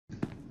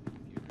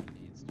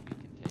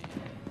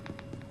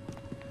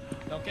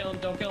Don't kill him,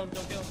 don't kill him,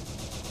 don't kill him.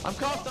 I'm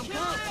cuffed, I'm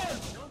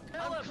cuffed! Don't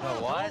kill him!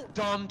 No, what?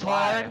 Dumb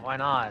Why? tard! Why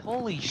not?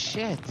 Holy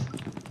shit.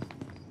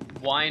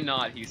 Why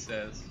not, he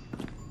says.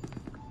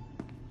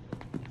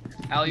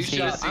 Al, you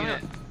should have seen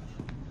it.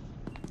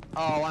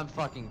 Oh, I'm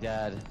fucking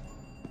dead.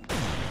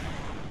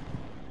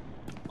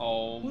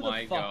 Oh Who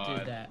my the fuck god.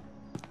 did that?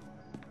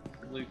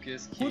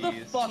 Lucas Keys. Who the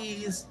fuck?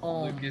 Keys.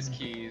 Lucas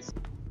Keys.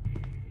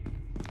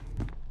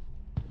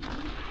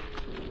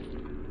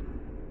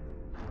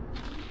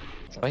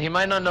 But he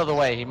might not know the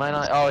way. He might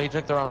not. Oh, he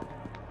took the wrong.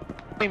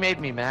 He made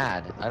me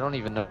mad. I don't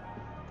even know.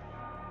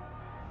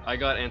 I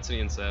got Anthony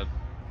and Seb.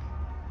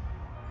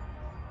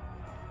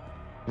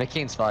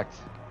 McCain's fucked.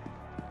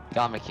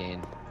 Got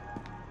McCain.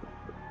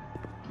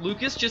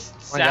 Lucas just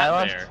My guy sat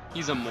left? there.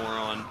 He's a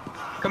moron.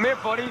 Come here,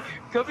 buddy.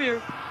 Come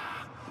here.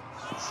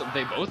 So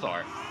they both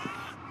are.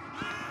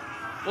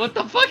 What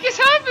the fuck is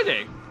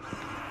happening?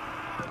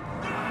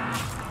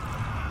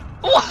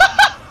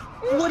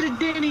 What did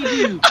Danny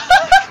do?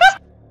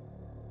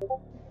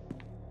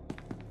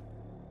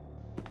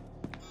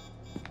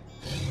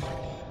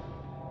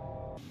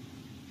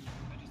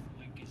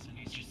 Lucas and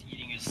he's just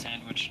eating his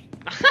sandwich.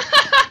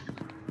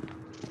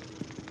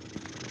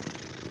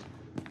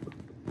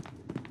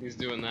 He's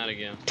doing that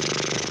again.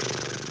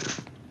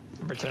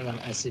 Return on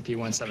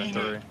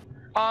SCP-173.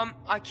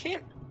 I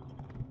can't.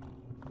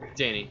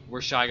 Danny,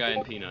 we're Shy Guy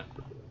and Peanut.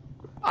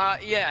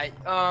 Yeah,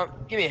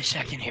 give me a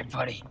second here,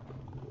 buddy.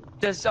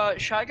 Does,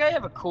 Shy Guy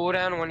have a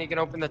cooldown when he can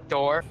open the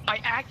door? I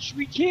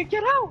actually can't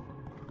get out!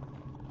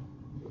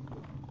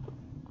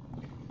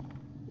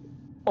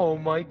 Oh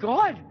my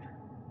god!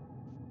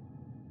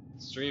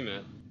 Stream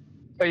it.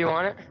 Oh, you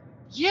want it?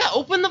 Yeah,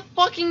 open the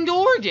fucking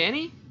door,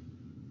 Danny!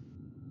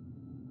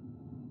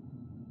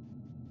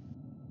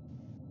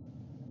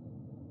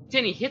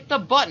 Danny, hit the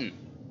button!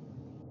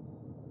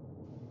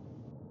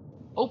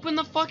 Open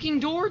the fucking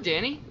door,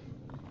 Danny!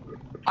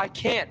 I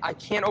can't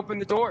open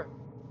the door.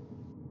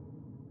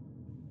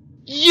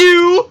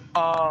 You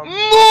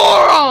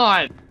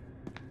moron!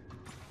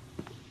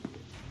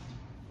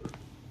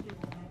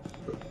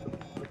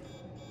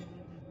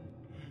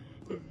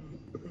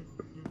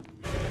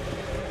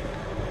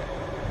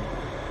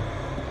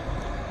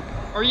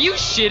 Are you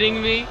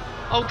shitting me?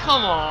 Oh,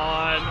 come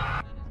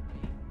on.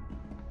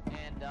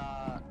 And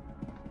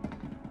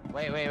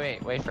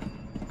wait for.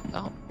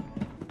 Oh.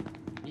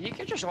 You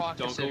can just walk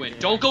Don't this go in. here.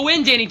 Don't go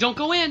in, Danny. Don't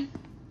go in.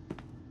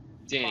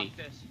 Danny.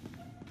 Fuck this.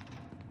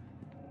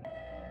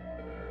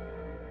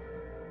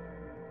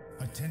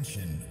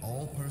 Attention,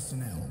 all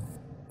personnel.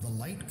 The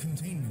light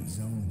containment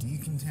zone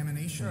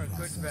decontamination Sure, good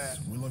process bet.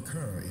 will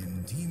occur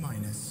in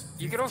T-minus.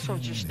 You can also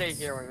 15 just stay minutes.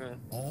 here with me.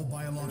 All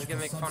biological can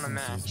make fun of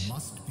substances Max.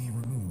 must be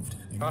removed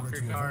in Drop order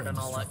your to card avoid and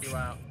I'll let you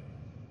destruction.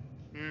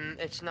 out.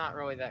 It's not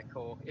really that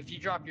cool. If you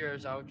drop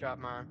yours, I'll drop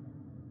mine.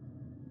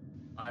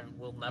 I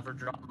will never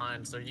drop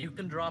mine, so you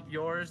can drop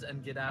yours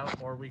and get out,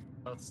 or we can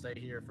both stay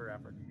here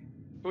forever.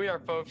 We are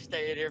both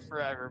staying here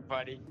forever,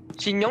 buddy.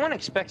 See, no one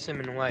expects him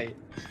in white.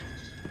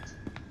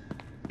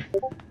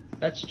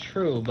 That's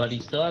true, but he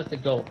still has to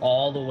go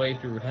all the way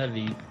through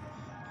heavy.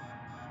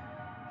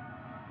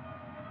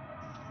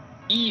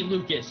 E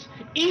Lucas!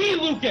 E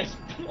Lucas!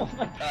 Oh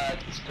my god.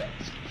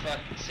 Fuck,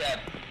 Seb.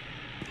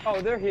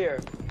 Oh, they're here.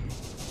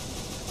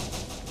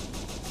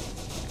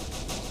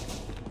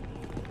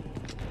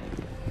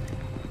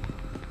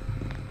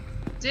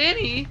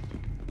 Danny!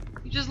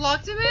 You just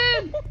locked him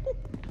in!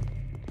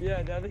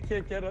 Yeah, now they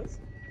can't get us.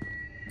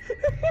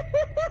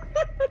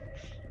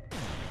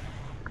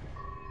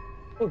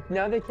 Look,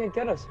 now they can't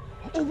get us.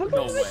 Oh, look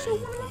No at way. this.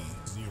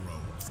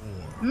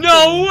 SCP-004.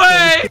 No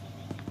way!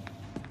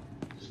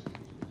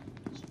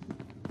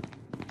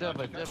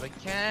 Dubba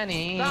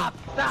Kenny. Stop!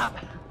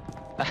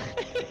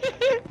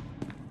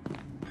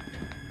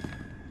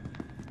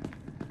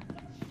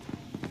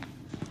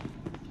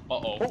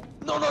 Uh-oh. Oh,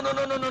 no.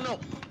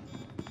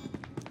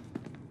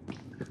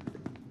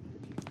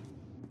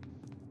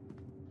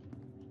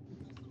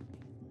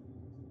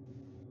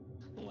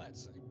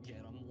 Let's get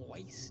him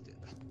wasted.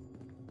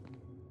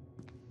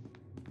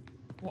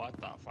 What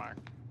the fuck?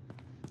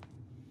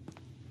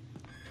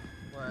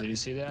 What? Did you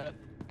see that?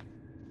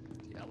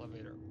 The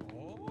elevator.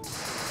 Oh.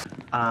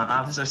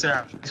 Officer,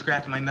 sir, I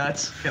scratched my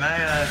nuts. Can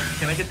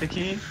I get the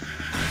key?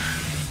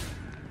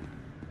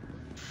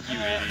 You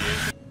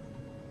idiot.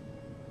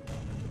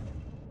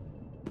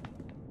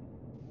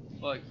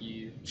 Fuck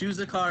you. Choose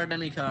a card,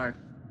 any card.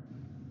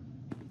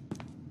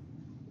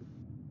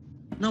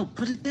 No,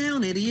 put it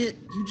down, idiot.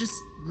 You just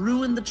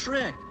ruined the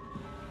trick.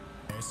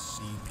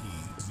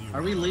 SCP-004.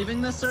 Are we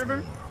leaving this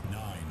server?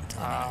 9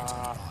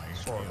 chaos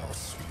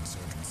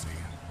insurgency.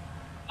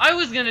 I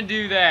was gonna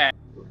do that!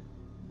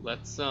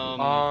 Let's, There's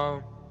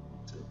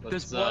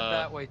let's, blood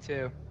that way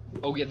too.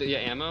 Oh, yeah,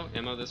 ammo?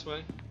 Ammo this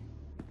way?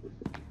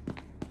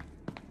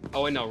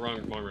 Oh, wait, no,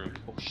 wrong room.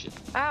 Oh, shit.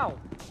 Ow!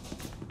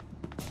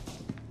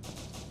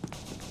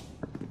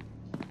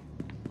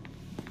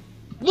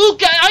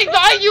 Luke, I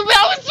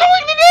was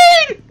throwing the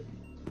nade!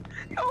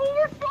 Oh,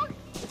 we're fucked!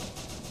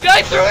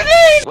 Guy threw an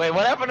egg! Wait,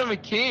 what happened to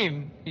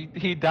McKean?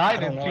 He died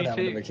I don't in know what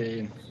happened to PT.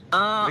 McKean.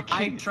 I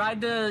king-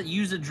 tried to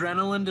use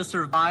adrenaline to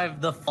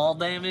survive the fall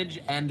damage,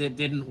 and it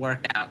didn't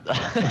work out.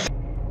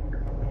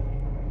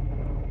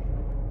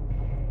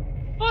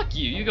 Fuck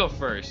you, you go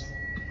first.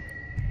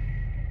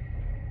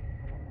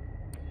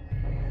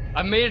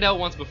 I made it out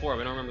once before,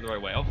 but I don't remember the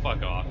right way. Oh,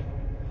 fuck off.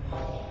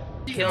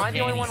 Am I the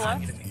only one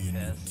left?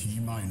 In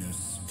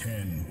T-minus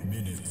 10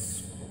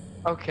 minutes.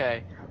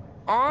 Okay.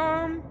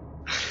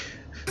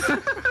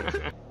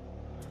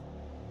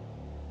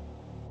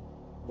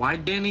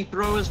 Why'd Danny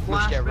throw his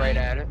Let's get right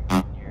flashbang?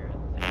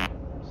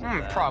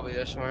 at it. Probably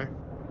this way.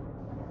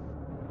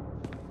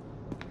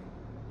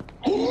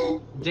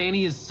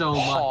 Danny is so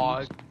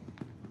Hog. lucky.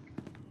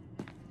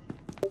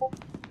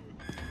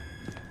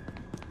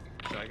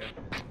 Shy guy.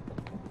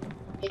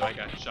 Shy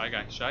guy, shy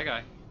guy, shy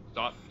guy.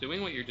 Stop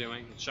doing what you're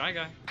doing. Shy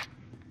guy.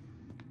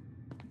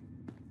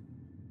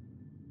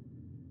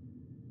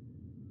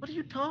 What are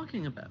you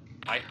talking about?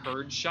 I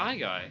heard shy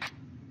guy.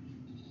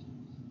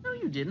 No,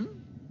 you didn't.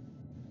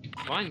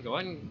 Fine, go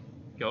ahead and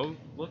go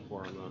look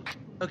for him then.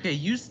 Okay,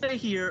 you stay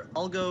here.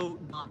 I'll go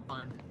not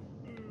find him.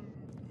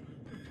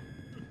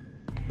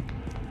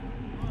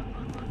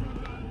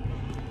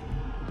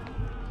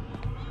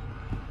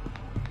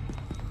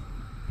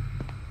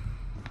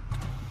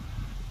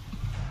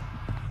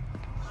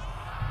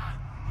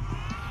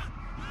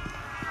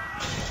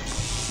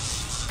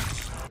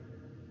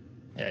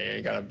 Yeah,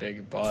 you got a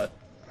big butt.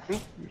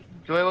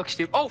 Do I look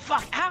stupid? Oh,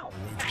 fuck, ow!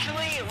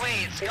 Actually,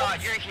 wait,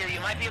 Scott, you're here. You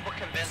might be able to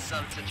convince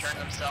them to turn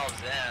themselves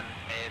in,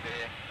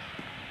 maybe.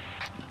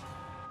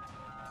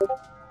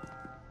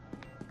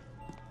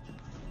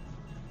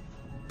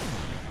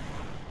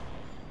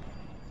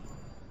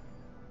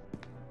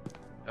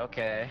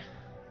 Okay.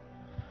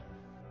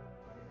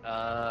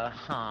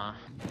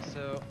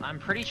 So, I'm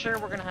pretty sure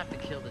we're gonna have to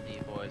kill the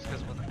D-boys,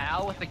 because with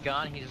Al with the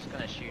gun, he's just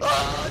gonna shoot.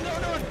 Oh,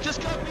 no,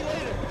 just cut me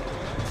later.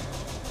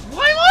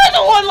 Why am I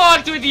the one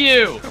locked with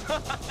you?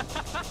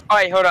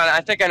 Alright, hold on.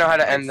 I think I know how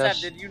to end Seb,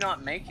 this. did you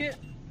not make it?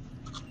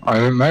 I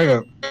didn't make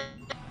it.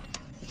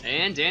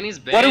 And Danny's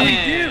banned. What do we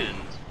do?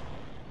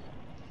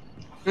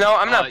 No,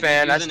 I'm not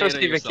banned. I use still an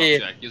see yourself, McKean.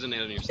 Jack. Use an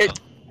 8 on yourself.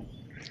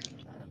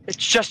 It's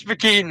just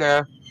McKean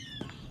now.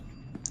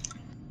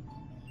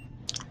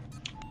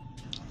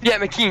 Yeah,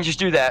 McKean, just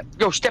do that.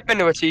 Go, step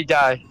into it till you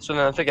die. So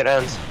then I think it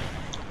ends.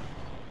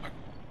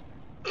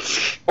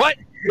 What?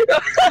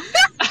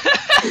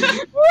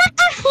 What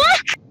the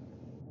fuck?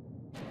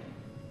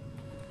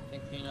 I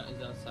think Peanut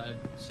is outside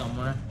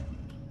somewhere.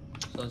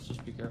 So let's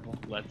just be careful.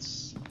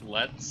 Let's.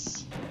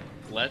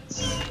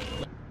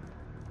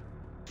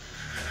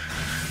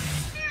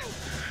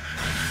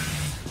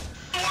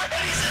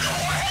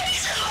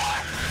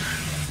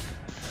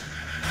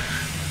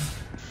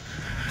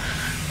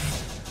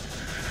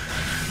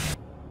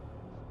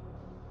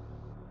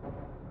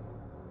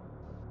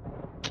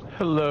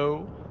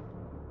 Hello.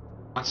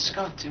 What's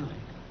Scott doing?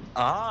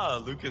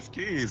 Ah, Lucas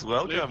Keys,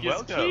 welcome, Lucas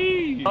welcome.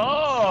 Keys.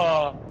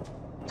 Oh,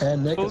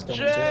 And Nick is coming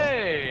too.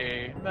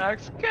 Jay,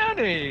 Max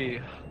Kenny.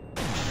 Wait,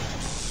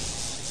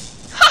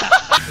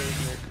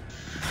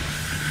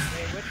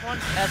 which one?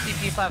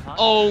 SCP 500?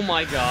 Oh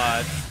my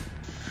god.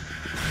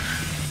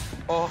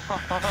 Oh,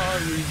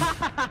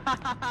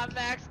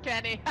 Max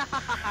Kenny.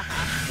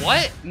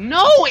 What?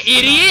 No,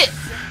 idiot!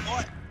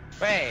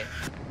 Wait.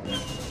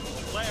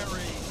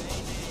 Larry,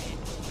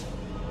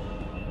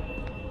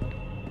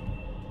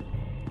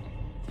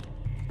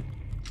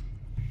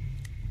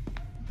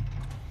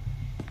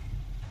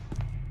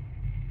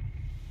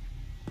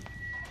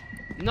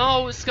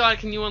 No, Scott,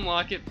 can you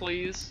unlock it,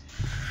 please?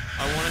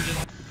 I want to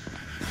just.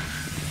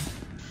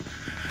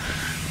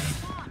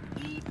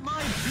 Eat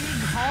my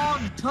big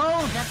hog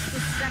toe. That's the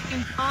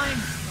second time.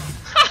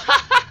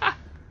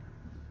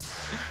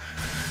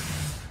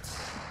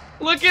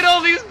 Look at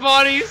all these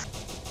bodies!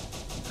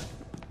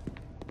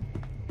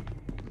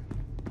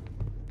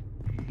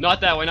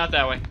 Not that way, not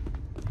that way.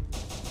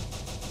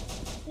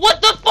 What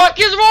the fuck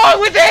is wrong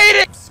with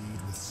Aiden?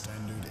 Proceed with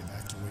standard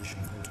evacuation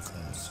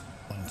protocols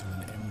until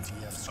an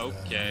MTF squad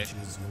Okay.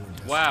 reaches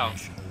your Wow.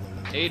 destination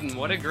or will Aiden,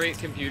 what a great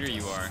computer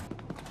you are.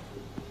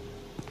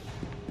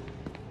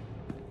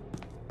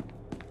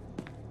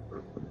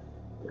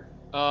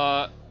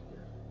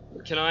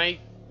 Can I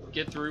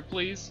get through,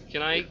 please?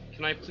 Can I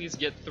please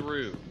get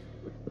through?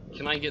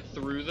 Can I get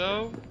through,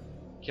 though?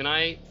 Can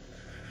I?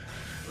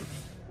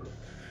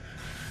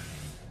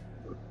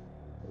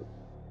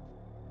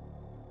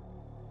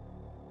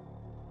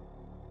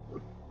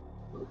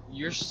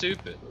 You're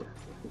stupid.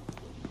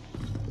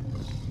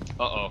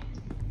 Uh-oh.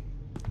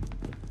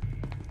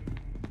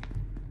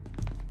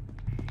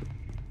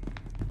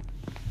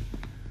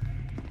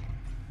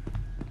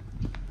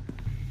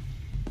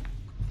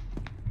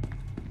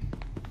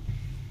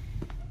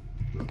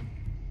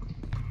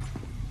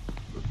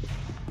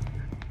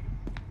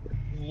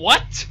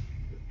 What?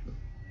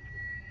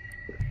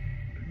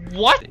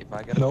 What? If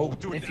I get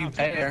Nope. If you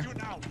dare.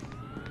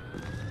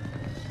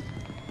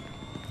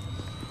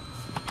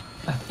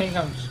 I think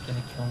I'm just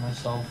gonna kill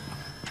myself.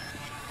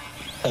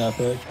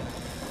 Epic.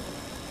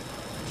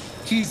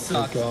 Keys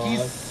sucks. God.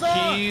 Keys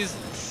sucks. Keys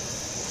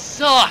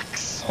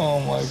sucks. Oh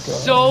my god.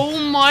 So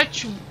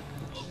much.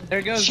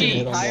 There goes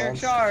cheese. the entire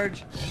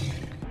charge.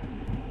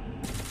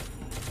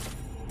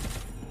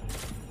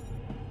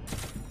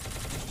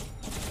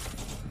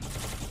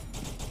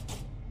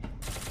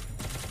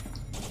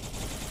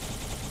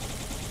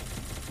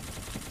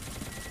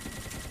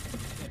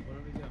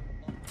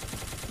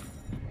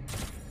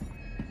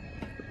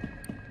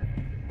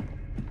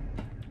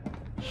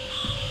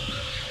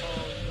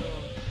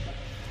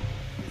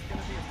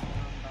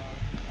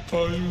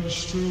 I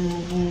used to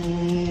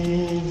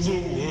rule the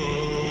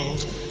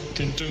world.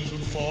 Content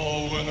would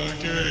fall when I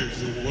gave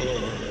the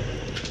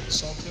word.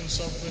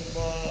 Something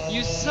by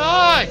You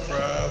suck.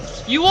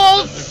 craft. You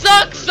all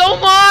suck so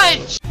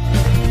much.